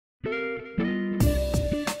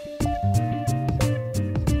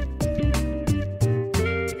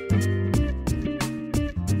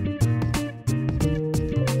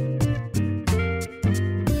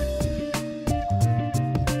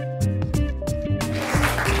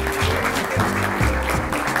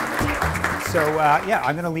Yeah,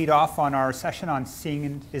 I'm going to lead off on our session on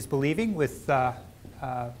seeing is believing with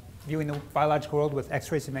viewing the biological world with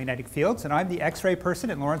X-rays and magnetic fields. And I'm the X-ray person,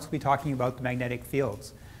 and Lawrence will be talking about the magnetic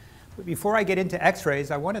fields. But before I get into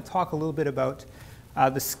X-rays, I want to talk a little bit about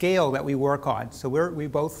the scale that we work on. So we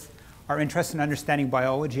both are interested in understanding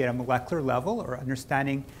biology at a molecular level, or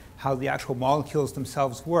understanding how the actual molecules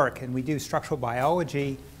themselves work. And we do structural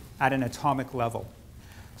biology at an atomic level.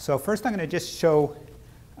 So first I'm going to just show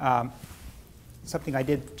something I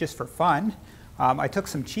did just for fun. I took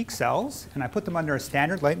some cheek cells and I put them under a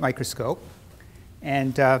standard light microscope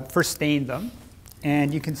and first stained them.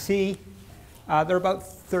 And you can see they're about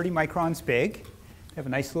 30 microns big. They have a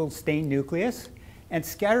nice little stained nucleus. And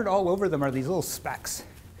scattered all over them are these little specks.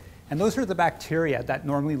 And those are the bacteria that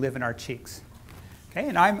normally live in our cheeks. Okay,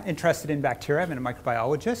 and I'm interested in bacteria. I'm a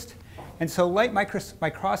microbiologist. And so light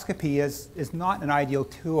microscopy is not an ideal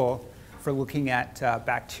tool for looking at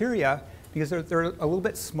bacteria because they're a little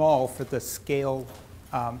bit small for the scale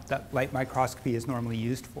that light microscopy is normally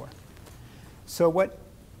used for. So what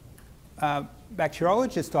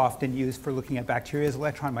bacteriologists often use for looking at bacteria is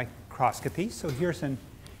electron microscopy. So here's an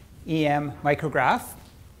EM micrograph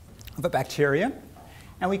of a bacterium.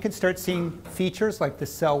 And we can start seeing features like the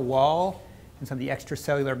cell wall and some of the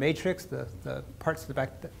extracellular matrix, the parts of the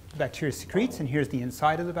bacteria secretes. And here's the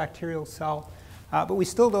inside of the bacterial cell. But we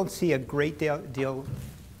still don't see a great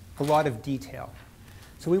a lot of detail.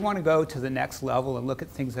 So we want to go to the next level and look at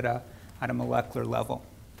things at a molecular level.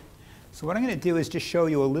 So what I'm going to do is just show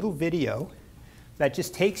you a little video that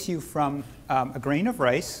just takes you from a grain of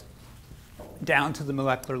rice down to the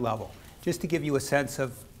molecular level, just to give you a sense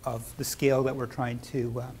of the scale that we're trying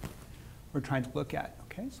to look at.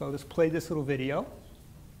 Okay, so I'll just play this little video.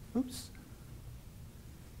 Oops.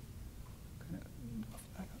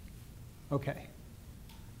 Okay.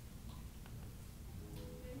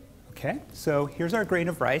 Okay, so here's our grain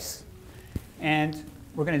of rice. And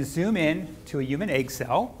we're going to zoom in to a human egg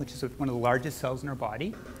cell, which is one of the largest cells in our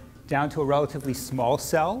body, down to a relatively small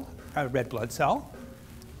cell, a red blood cell.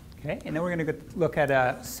 Okay, and then we're going to look at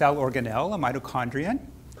a cell organelle, a mitochondrion.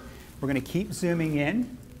 We're going to keep zooming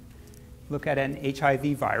in, look at an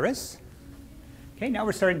HIV virus. Okay, now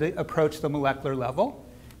we're starting to approach the molecular level.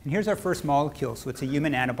 And here's our first molecule, so it's a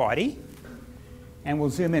human antibody. And we'll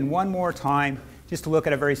zoom in one more time just to look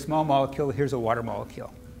at a very small molecule. Here's a water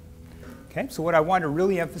molecule. Okay, so what I want to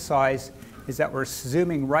really emphasize is that we're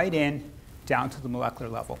zooming right in down to the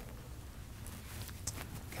molecular level.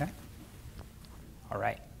 Okay, all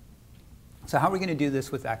right. So how are we going to do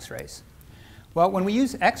this with X-rays? Well, when we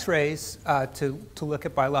use X-rays to look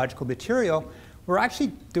at biological material, we're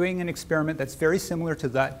actually doing an experiment that's very similar to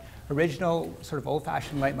that original sort of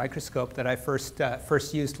old-fashioned light microscope that I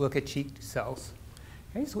first used to look at cheek cells.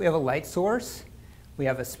 Okay, so we have a light source, we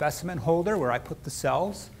have a specimen holder where I put the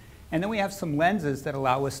cells, and then we have some lenses that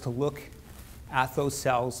allow us to look at those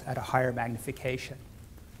cells at a higher magnification.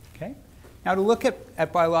 Okay? Now to look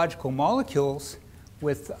at biological molecules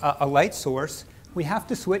with a light source, we have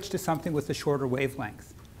to switch to something with a shorter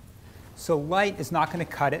wavelength. So light is not going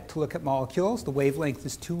to cut it to look at molecules. The wavelength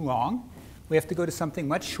is too long. We have to go to something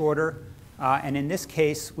much shorter, and in this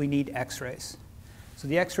case, we need X-rays. So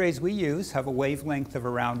the X-rays we use have a wavelength of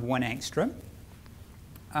around 1 angstrom.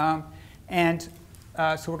 So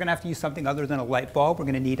we're going to have to use something other than a light bulb. We're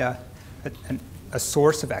going to need a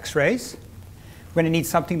source of X-rays. We're going to need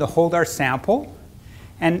something to hold our sample.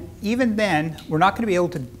 And even then, we're not going to be able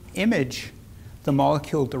to image the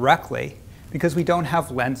molecule directly because we don't have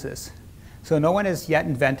lenses. So no one has yet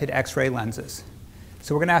invented X-ray lenses.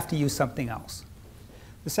 So we're going to have to use something else.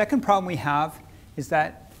 The second problem we have is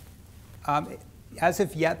that as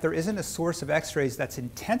of yet, there isn't a source of X-rays that's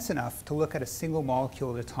intense enough to look at a single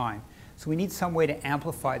molecule at a time. So we need some way to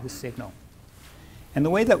amplify the signal. And the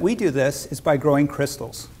way that we do this is by growing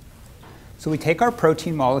crystals. So we take our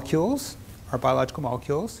protein molecules, our biological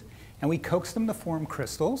molecules, and we coax them to form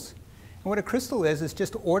crystals. And what a crystal is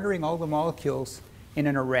just ordering all the molecules in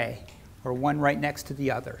an array, or one right next to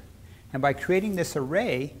the other. And by creating this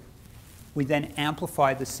array, we then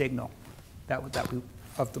amplify the signal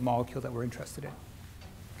of the molecule that we're interested in.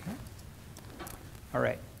 Okay? All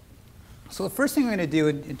right. So the first thing I'm going to do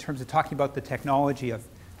in terms of talking about the technology of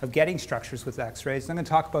getting structures with X-rays, I'm going to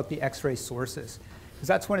talk about the X-ray sources, because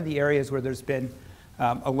that's one of the areas where there's been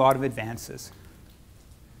a lot of advances.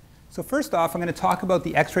 So first off, I'm going to talk about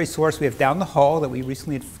the X-ray source we have down the hall that we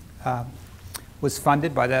recently was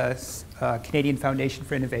funded by the Canadian Foundation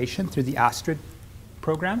for Innovation through the ASTRID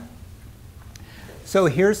program. So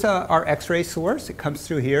here's our X-ray source. It comes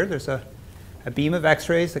through here. There's a beam of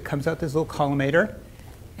X-rays that comes out this little collimator.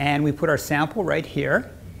 And we put our sample right here.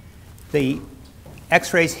 the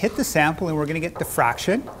X-rays hit the sample, and we're going to get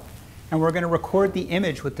diffraction, and we're going to record the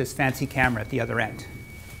image with this fancy camera at the other end.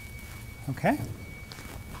 Okay?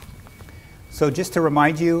 So just to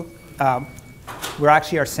remind you,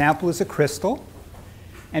 our sample is a crystal.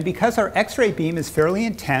 And because our X-ray beam is fairly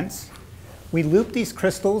intense, we loop these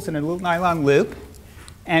crystals in a little nylon loop,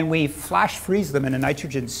 and we flash freeze them in a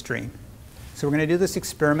nitrogen stream. So we're going to do this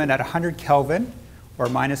experiment at 100 Kelvin, or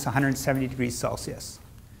minus 170 degrees Celsius.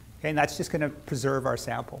 Okay, and that's just going to preserve our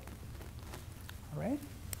sample. All right?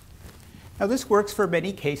 Now this works for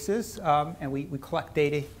many cases, and we collect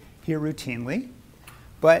data here routinely.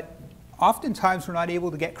 But oftentimes we're not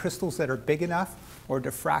able to get crystals that are big enough or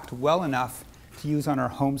diffract well enough to use on our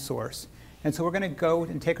home source. And so we're going to go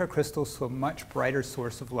and take our crystals to a much brighter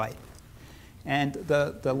source of light. And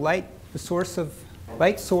the light source of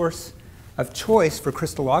choice for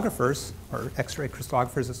crystallographers, or X-ray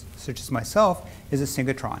crystallographers such as myself, is a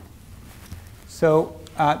synchrotron. So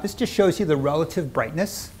this just shows you the relative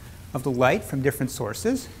brightness of the light from different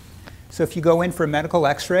sources. So if you go in for a medical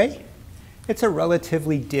X-ray, it's a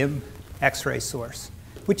relatively dim X-ray source,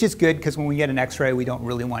 which is good because when we get an X-ray, we don't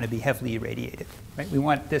really want to be heavily irradiated. Right? We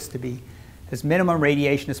want this to be as minimum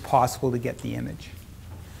radiation as possible to get the image.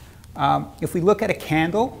 If we look at a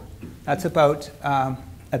candle, that's about 1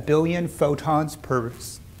 billion photons per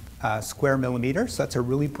square millimeter. So that's a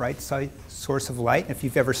really bright source of light. If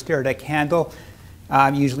you've ever stared at a candle,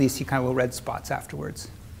 usually you see kind of little red spots afterwards.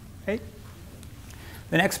 Right?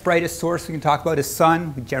 The next brightest source we can talk about is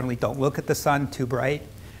sun. We generally don't look at the sun, too bright.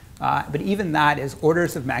 But even that is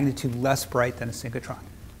orders of magnitude less bright than a synchrotron.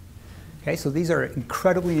 Okay, so these are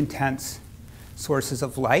incredibly intense sources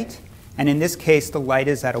of light. And in this case, the light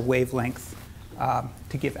is at a wavelength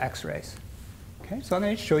to give X-rays. Okay, so I'm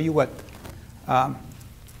going to show you how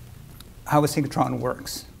a synchrotron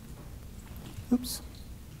works. Oops.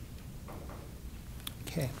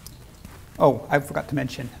 Okay. Oh, I forgot to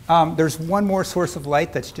mention. There's one more source of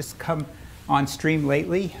light that's just come on stream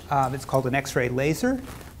lately. It's called an X-ray laser.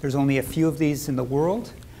 There's only a few of these in the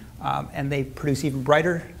world, and they produce even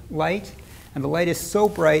brighter light. And the light is so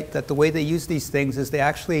bright that the way they use these things is they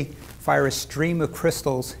actually fire a stream of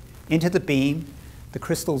crystals into the beam. The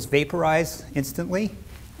crystals vaporize instantly,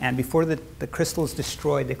 and before the crystal is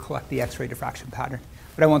destroyed, they collect the X-ray diffraction pattern.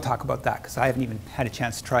 But I won't talk about that because I haven't even had a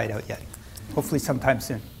chance to try it out yet. Hopefully sometime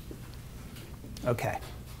soon. Okay.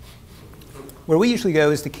 Where we usually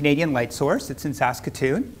go is the Canadian light source. It's in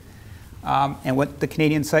Saskatoon. And what the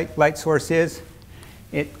Canadian light source is,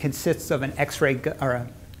 it consists of an X-ray or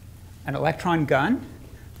an electron gun.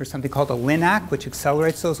 There's something called a LINAC, which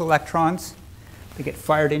accelerates those electrons. They get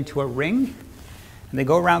fired into a ring, and they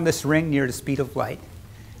go around this ring near the speed of light.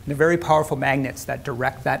 And they're very powerful magnets that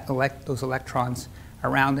direct those electrons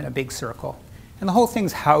around in a big circle. And the whole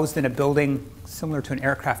thing's housed in a building similar to an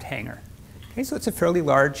aircraft hangar. Okay, so it's a fairly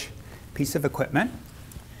large piece of equipment.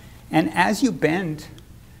 And as you bend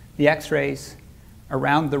the X-rays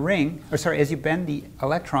around the ring, as you bend the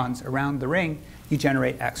electrons around the ring, you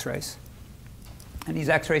generate X-rays. And these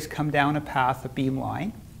X-rays come down a path, a beam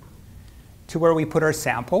line, to where we put our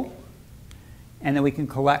sample. And then we can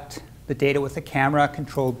collect the data with a camera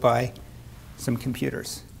controlled by some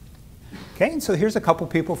computers. Okay, and so here's a couple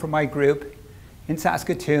people from my group in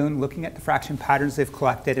Saskatoon looking at diffraction patterns they've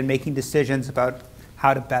collected and making decisions about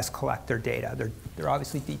how to best collect their data. They're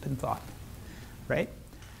obviously deep in thought, right?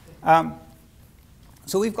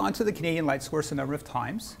 So we've gone to the Canadian light source a number of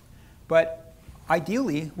times, but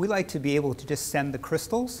ideally, we like to be able to just send the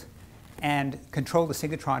crystals and control the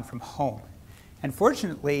synchrotron from home. And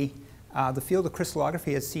fortunately, the field of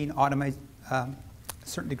crystallography has seen a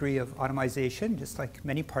certain degree of automation, just like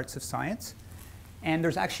many parts of science. And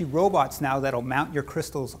there's actually robots now that'll mount your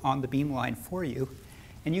crystals on the beamline for you.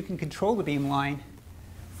 And you can control the beamline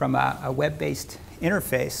from a web-based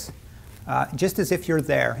interface, just as if you're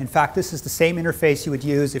there. In fact, this is the same interface you would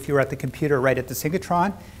use if you were at the computer right at the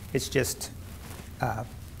synchrotron. It's just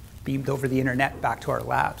beamed over the internet back to our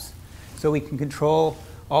labs. So we can control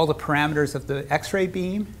all the parameters of the X-ray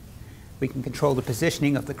beam. We can control the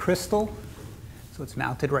positioning of the crystal. So it's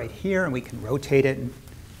mounted right here, and we can rotate it in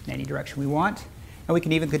any direction we want. And we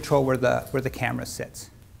can even control where the camera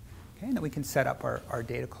sits. Okay, and then we can set up our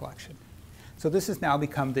data collection. So this has now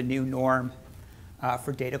become the new norm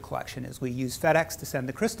for data collection, is we use FedEx to send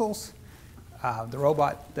the crystals. The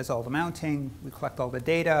robot does all the mounting. We collect all the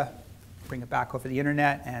data, bring it back over the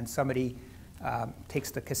internet, and somebody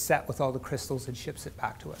takes the cassette with all the crystals and ships it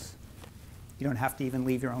back to us. You don't have to even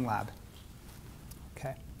leave your own lab.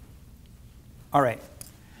 Okay. All right.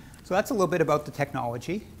 So that's a little bit about the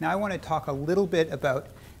technology. Now I want to talk a little bit about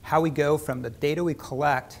how we go from the data we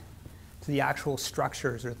collect to the actual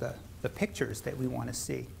structures or the pictures that we want to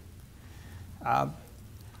see. I'm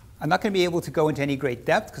not going to be able to go into any great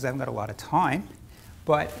depth because I haven't got a lot of time,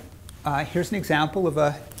 but here's an example of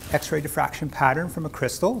a X-ray diffraction pattern from a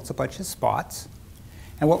crystal. It's a bunch of spots.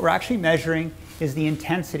 And what we're actually measuring is the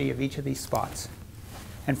intensity of each of these spots.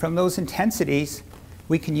 And from those intensities,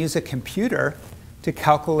 we can use a computer to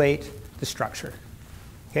calculate the structure.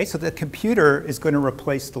 Okay, so the computer is going to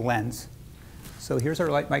replace the lens. So here's our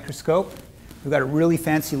light microscope. We've got a really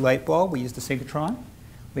fancy light bulb. We use the synchrotron.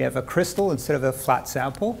 We have a crystal instead of a flat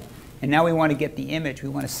sample. And now we want to get the image. We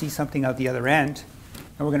want to see something out the other end.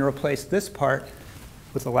 And we're going to replace this part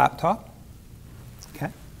with a laptop.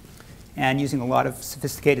 Okay? And using a lot of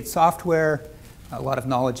sophisticated software, a lot of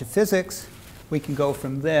knowledge of physics, we can go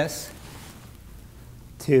from this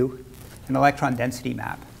to an electron density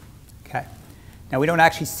map. Okay? Now, we don't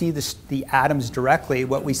actually see the atoms directly.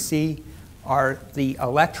 What we see are the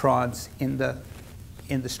electrons in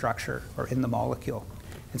the structure or in the molecule.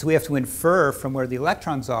 And so we have to infer from where the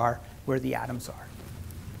electrons are where the atoms are.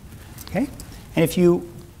 Okay? And if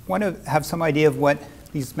you want to have some idea of what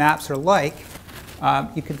these maps are like,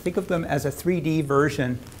 you can think of them as a 3D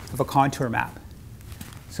version of a contour map.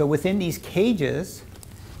 So within these cages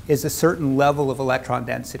is a certain level of electron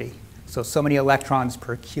density. So many electrons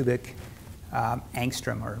per cubic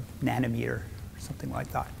angstrom or nanometer or something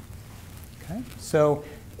like that. Okay? So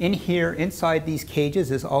in here, inside these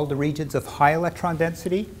cages is all the regions of high electron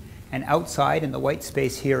density, and outside in the white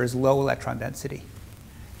space here is low electron density.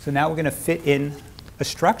 So now we're going to fit in a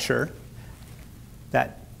structure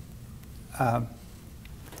that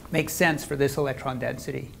makes sense for this electron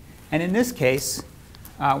density. And in this case,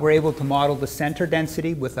 we're able to model the center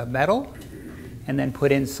density with a metal and then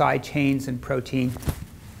put in side chains and protein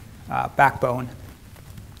backbone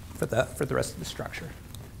for the rest of the structure.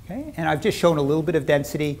 Okay? And I've just shown a little bit of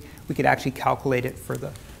density. We could actually calculate it for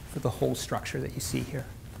the whole structure that you see here.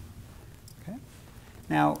 Okay?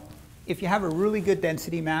 Now, if you have a really good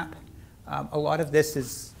density map, a lot of this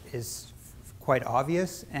is quite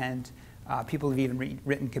obvious, and people have even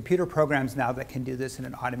written computer programs now that can do this in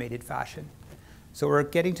an automated fashion. So we're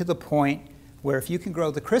getting to the point where if you can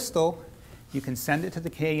grow the crystal, you can send it to the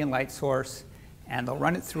Canadian Light Source, and they'll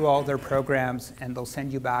run it through all their programs, and they'll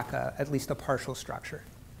send you back at least a partial structure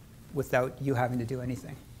without you having to do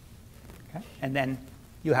anything. Okay? And then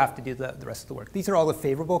you have to do the rest of the work. These are all the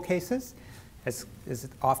favorable cases. As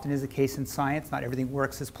often is the case in science, not everything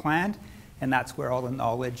works as planned, and that's where all the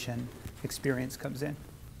knowledge and experience comes in.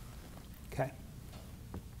 Okay.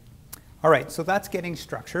 All right, so that's getting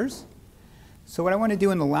structures. So what I want to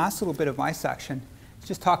do in the last little bit of my section is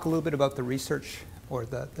just talk a little bit about the research or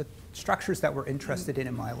the structures that we're interested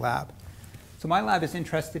in my lab. So my lab is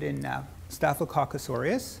interested in Staphylococcus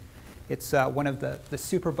aureus. It's one of the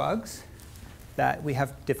superbugs that we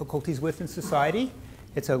have difficulties with in society.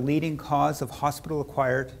 It's a leading cause of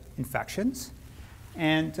hospital-acquired infections.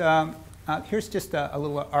 And here's just a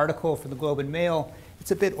little article from the Globe and Mail.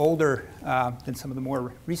 It's a bit older than some of the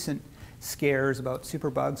more recent scares about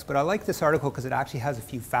superbugs, but I like this article because it actually has a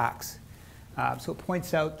few facts. So it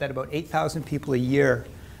points out that about 8,000 people a year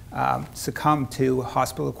succumb to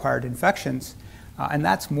hospital-acquired infections, and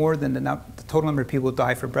that's more than the total number of people who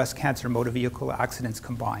die from breast cancer and motor vehicle accidents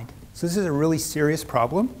combined. So this is a really serious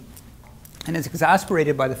problem, and it's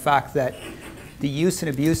exacerbated by the fact that the use and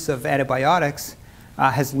abuse of antibiotics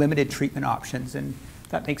has limited treatment options, and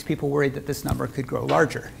that makes people worried that this number could grow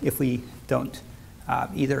larger if we don't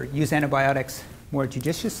either use antibiotics more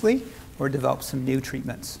judiciously or develop some new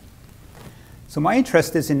treatments. So my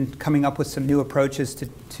interest is in coming up with some new approaches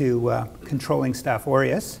to controlling Staph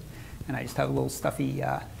aureus, and I just have a little stuffy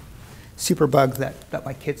superbug that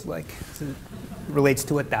my kids like. So it relates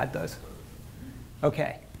to what Dad does.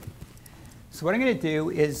 Okay. So what I'm going to do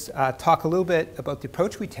is talk a little bit about the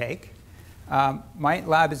approach we take. My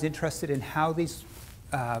lab is interested in how these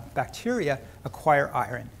bacteria acquire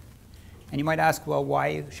iron. And you might ask, well,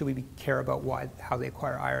 why should we care about how they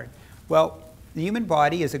acquire iron? Well, the human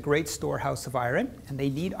body is a great storehouse of iron, and they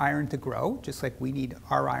need iron to grow, just like we need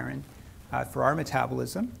our iron for our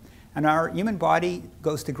metabolism. And our human body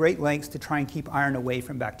goes to great lengths to try and keep iron away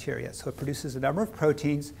from bacteria. So it produces a number of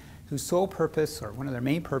proteins whose sole purpose, or one of their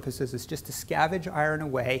main purposes, is just to scavenge iron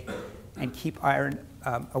away and keep iron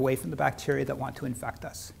away from the bacteria that want to infect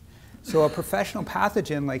us. So a professional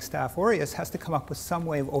pathogen like Staph aureus has to come up with some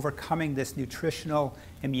way of overcoming this nutritional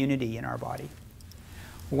immunity in our body.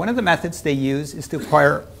 One of the methods they use is to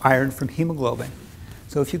acquire iron from hemoglobin.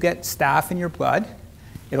 So if you get staph in your blood,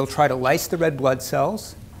 it'll try to lyse the red blood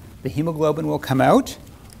cells. The hemoglobin will come out,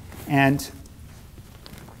 and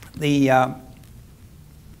the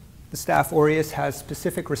The Staph aureus has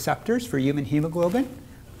specific receptors for human hemoglobin,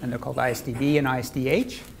 and they're called ISDB and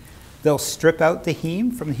ISDH. They'll strip out the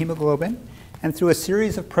heme from the hemoglobin, and through a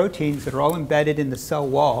series of proteins that are all embedded in the cell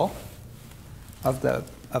wall of the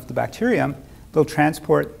bacterium, they'll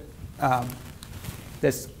transport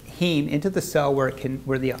this heme into the cell where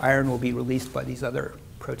the iron will be released by these other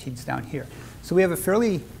proteins down here. So we have a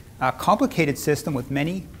fairly complicated system with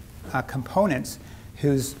many components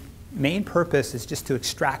whose main purpose is just to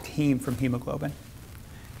extract heme from hemoglobin.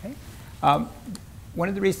 Okay? One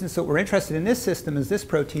of the reasons that we're interested in this system is this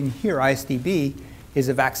protein here, ISDB, is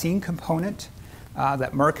a vaccine component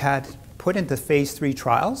that Merck had put into phase 3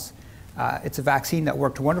 trials. It's a vaccine that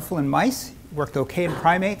worked wonderful in mice, worked okay in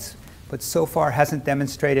primates, but so far hasn't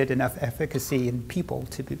demonstrated enough efficacy in people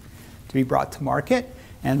to be brought to market.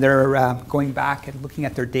 And they're going back and looking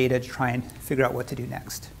at their data to try and figure out what to do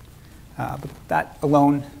next. But that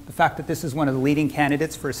alone, the fact that this is one of the leading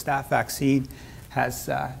candidates for a staph vaccine has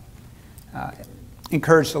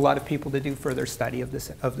encouraged a lot of people to do further study of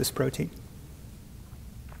this protein.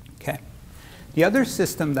 Okay. The other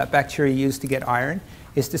system that bacteria use to get iron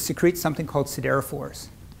is to secrete something called siderophores.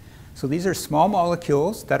 So these are small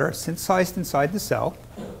molecules that are synthesized inside the cell.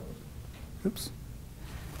 Oops.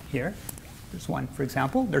 Here, there's one, for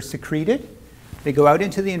example. They're secreted. They go out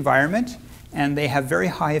into the environment, and they have very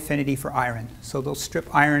high affinity for iron. So they'll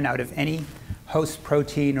strip iron out of any host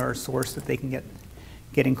protein or source that they can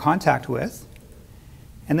get in contact with.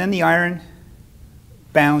 And then the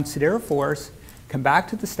iron-bound siderophores come back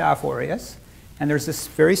to the Staph aureus, and there's this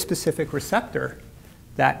very specific receptor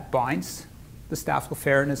that binds the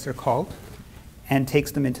staphylococcus, as they're called, and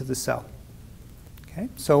takes them into the cell. Okay?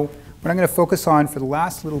 So what I'm going to focus on for the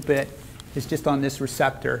last little bit is just on this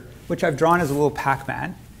receptor, which I've drawn as a little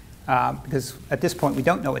Pac-Man, because at this point we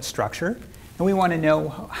don't know its structure, and we want to know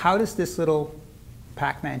how does this little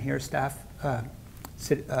Pac-Man here,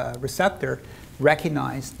 receptor,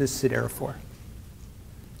 recognize this siderophore.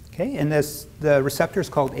 Okay, and the receptor is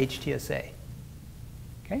called HTSA.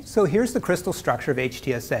 Okay, so here's the crystal structure of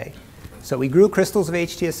HTSA. So we grew crystals of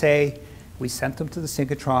HTSA, we sent them to the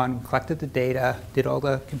synchrotron, collected the data, did all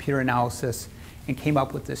the computer analysis, and came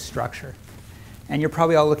up with this structure. And you're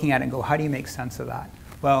probably all looking at it and go, how do you make sense of that?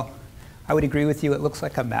 Well, I would agree with you, it looks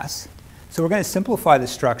like a mess. So we're going to simplify the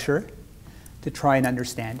structure to try and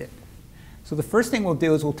understand it. So the first thing we'll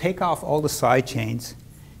do is we'll take off all the side chains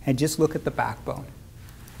and just look at the backbone.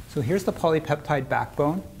 So here's the polypeptide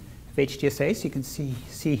backbone of HTSA. So you can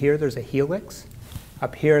see here there's a helix.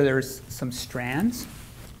 Up here there's some strands.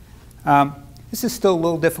 This is still a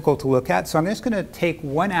little difficult to look at, so I'm just going to take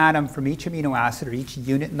one atom from each amino acid or each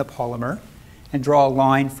unit in the polymer and draw a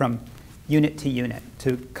line from unit to unit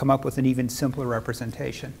to come up with an even simpler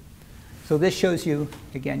representation. So this shows you,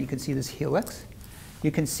 again, you can see this helix. You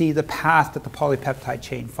can see the path that the polypeptide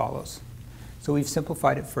chain follows. So we've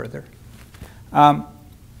simplified it further.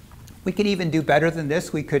 We could even do better than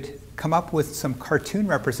this. We could come up with some cartoon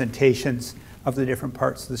representations of the different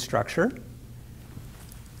parts of the structure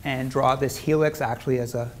and draw this helix actually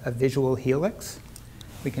as a visual helix.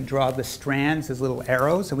 We can draw the strands as little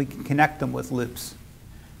arrows, and we can connect them with loops.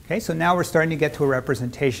 Okay, so now we're starting to get to a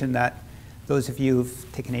representation that those of you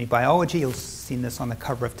who've taken any biology, you'll have seen this on the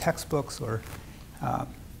cover of textbooks or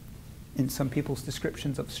in some people's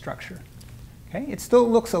descriptions of structure. Okay, it still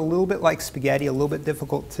looks a little bit like spaghetti, a little bit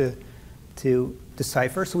difficult to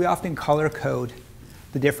decipher, so we often color code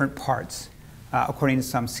the different parts according to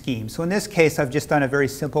some scheme. So in this case, I've just done a very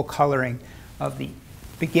simple coloring of the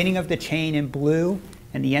beginning of the chain in blue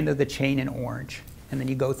and the end of the chain in orange. And then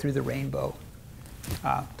you go through the rainbow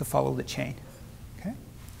to follow the chain. Okay?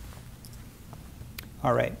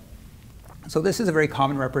 All right. So this is a very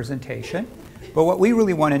common representation. But what we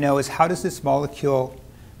really want to know is how does this molecule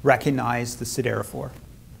recognize the siderophore?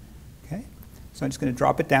 Okay? So I'm just going to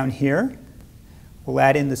drop it down here. We'll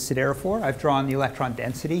add in the siderophore. I've drawn the electron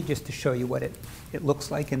density just to show you what it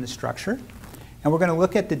looks like in the structure. And we're going to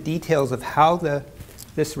look at the details of how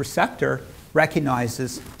this receptor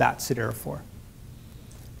recognizes that siderophore.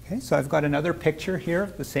 Okay, so I've got another picture here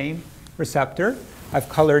of the same receptor. I've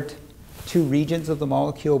colored two regions of the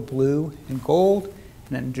molecule, blue and gold,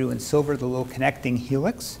 and then drew in silver the little connecting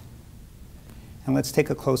helix. And let's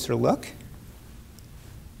take a closer look.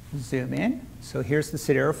 Zoom in. So here's the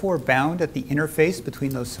siderophore bound at the interface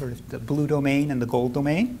between those sort of the blue domain and the gold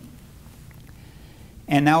domain.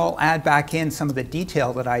 And now I'll add back in some of the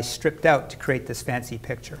detail that I stripped out to create this fancy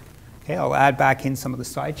picture. Okay, I'll add back in some of the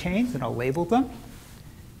side chains and I'll label them.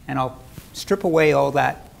 And I'll strip away all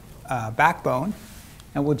that backbone,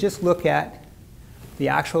 and we'll just look at the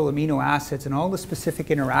actual amino acids and all the specific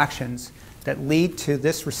interactions that lead to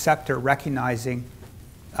this receptor recognizing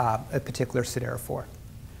a particular siderophore.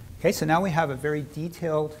 Okay, so now we have a very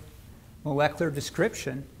detailed molecular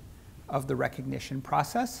description of the recognition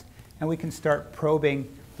process, and we can start probing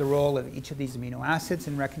the role of each of these amino acids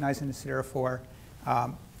in recognizing the siderophore.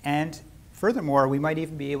 And furthermore, we might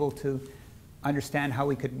even be able to understand how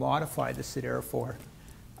we could modify the siderophore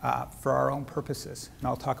for our own purposes. And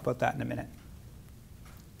I'll talk about that in a minute.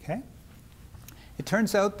 Okay? It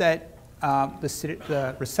turns out that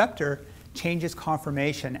the receptor changes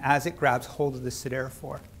conformation as it grabs hold of the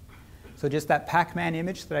siderophore. So just that Pac-Man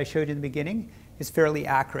image that I showed you in the beginning is fairly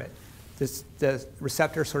accurate. The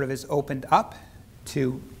receptor sort of is opened up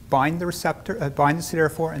to bind the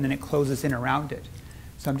siderophore, and then it closes in around it.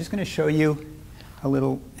 So I'm just going to show you a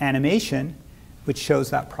little animation which shows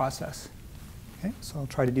that process. Okay, so I'll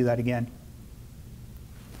try to do that again.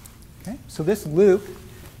 Okay, so this loop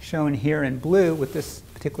shown here in blue with this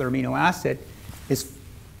particular amino acid is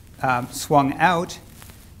swung out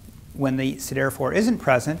when the siderophore isn't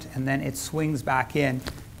present, and then it swings back in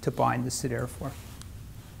to bind the siderophore.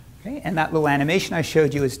 Okay, and that little animation I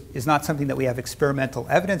showed you is not something that we have experimental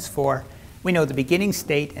evidence for. We know the beginning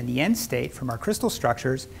state and the end state from our crystal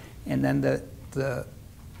structures, and then the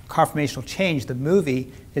conformational change, the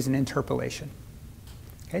movie, is an interpolation.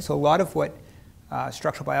 Okay, so a lot of what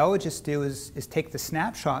structural biologists do is take the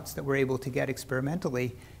snapshots that we're able to get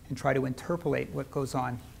experimentally and try to interpolate what goes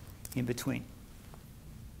on in between.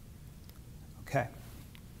 Okay.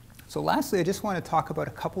 So lastly, I just want to talk about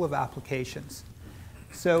a couple of applications.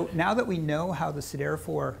 So now that we know how the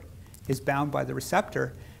siderophore is bound by the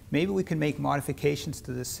receptor, maybe we can make modifications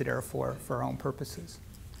to this siderophore for our own purposes.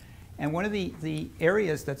 And one of the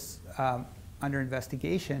areas that's under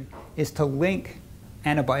investigation is to link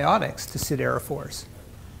antibiotics to siderophores.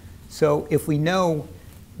 So if we know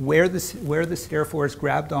where the siderophore is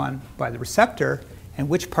grabbed on by the receptor and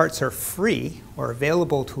which parts are free or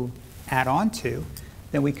available to add on to,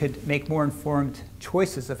 then we could make more informed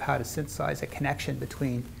choices of how to synthesize a connection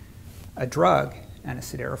between a drug and a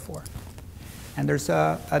siderophore. And there's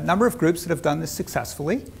a number of groups that have done this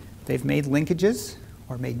successfully. They've made linkages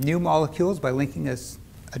or made new molecules by linking a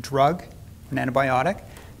drug, an antibiotic,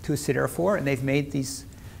 to a siderophore, and they've made these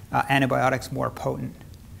antibiotics more potent.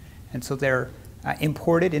 And so they're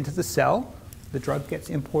imported into the cell. The drug gets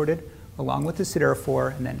imported along with the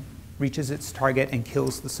siderophore and then reaches its target and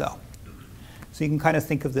kills the cell. So you can kind of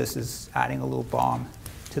think of this as adding a little bomb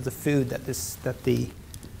to the food that the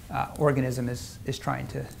organism is trying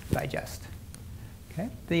to digest. Okay?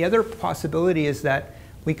 The other possibility is that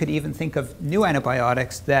we could even think of new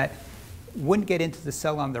antibiotics that wouldn't get into the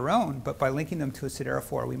cell on their own, but by linking them to a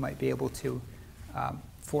siderophore, we might be able to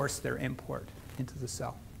force their import into the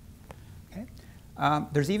cell. Okay?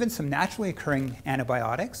 There's even some naturally occurring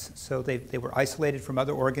antibiotics. So they were isolated from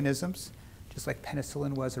other organisms, just like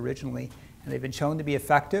penicillin was originally. And they've been shown to be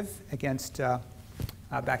effective against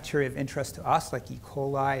bacteria of interest to us, like E.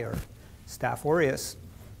 coli or Staph aureus.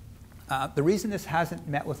 The reason this hasn't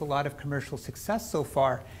met with a lot of commercial success so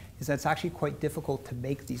far is that it's actually quite difficult to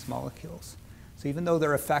make these molecules. So even though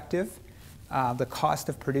they're effective, the cost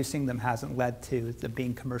of producing them hasn't led to them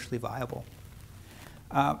being commercially viable.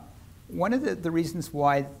 One of the reasons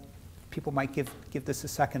why people might give this a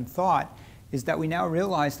second thought is that we now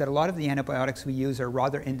realize that a lot of the antibiotics we use are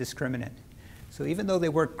rather indiscriminate. So even though they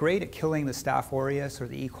work great at killing the Staph aureus or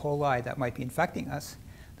the E. coli that might be infecting us,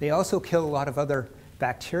 they also kill a lot of other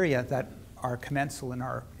bacteria that are commensal in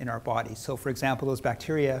our bodies. So for example, those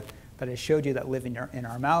bacteria that I showed you that live in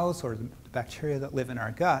our mouths, or the bacteria that live in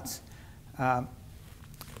our guts,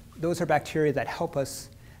 those are bacteria that help us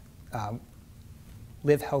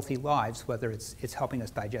live healthy lives, whether it's helping us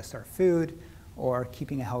digest our food or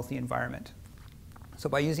keeping a healthy environment. So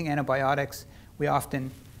by using antibiotics, we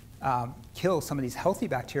often kill some of these healthy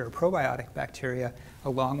bacteria, probiotic bacteria,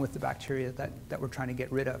 along with the bacteria that we're trying to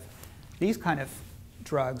get rid of. These kind of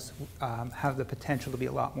drugs have the potential to be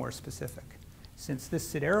a lot more specific, since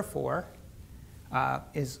this siderophore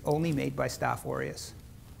is only made by Staph aureus.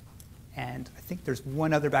 And I think there's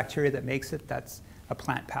one other bacteria that makes it that's a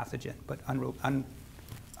plant pathogen, but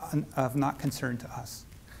of not concern to us.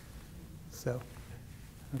 So,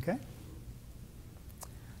 okay.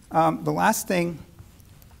 The last thing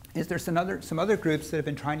is there's some other groups that have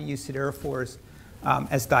been trying to use siderophores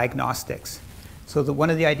as diagnostics. So one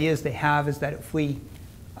of the ideas they have is that if we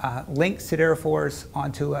link siderophores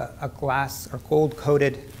onto a glass or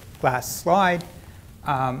gold-coated glass slide,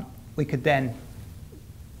 we could then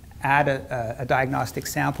add a diagnostic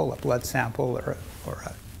sample, a blood sample or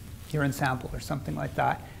a urine sample or something like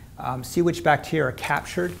that, see which bacteria are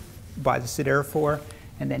captured by the siderophore,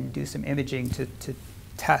 and then do some imaging to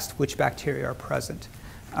test which bacteria are present.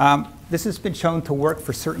 This has been shown to work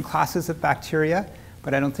for certain classes of bacteria,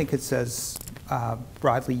 but I don't think it's as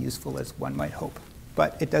broadly useful as one might hope.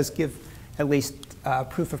 But it does give at least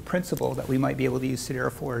proof of principle that we might be able to use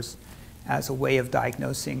siderophores as a way of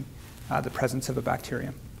diagnosing the presence of a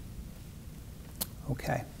bacterium.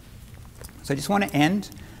 Okay. So I just want to end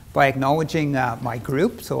by acknowledging my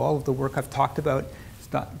group. So all of the work I've talked about is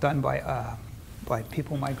done by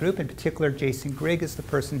people in my group. In particular, Jason Grigg is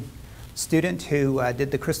the student who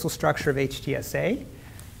did the crystal structure of HTSA,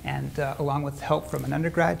 and along with help from an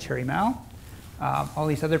undergrad, Cherry Mao. All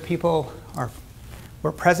these other people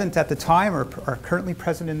were present at the time or are currently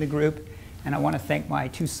present in the group. And I want to thank my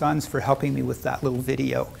two sons for helping me with that little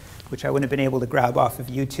video, which I wouldn't have been able to grab off of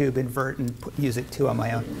YouTube, invert, and put music to on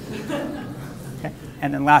my own. Okay.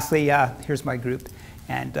 And then lastly, here's my group.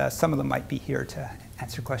 And some of them might be here to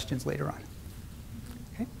answer questions later on.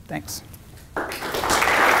 Okay, thanks.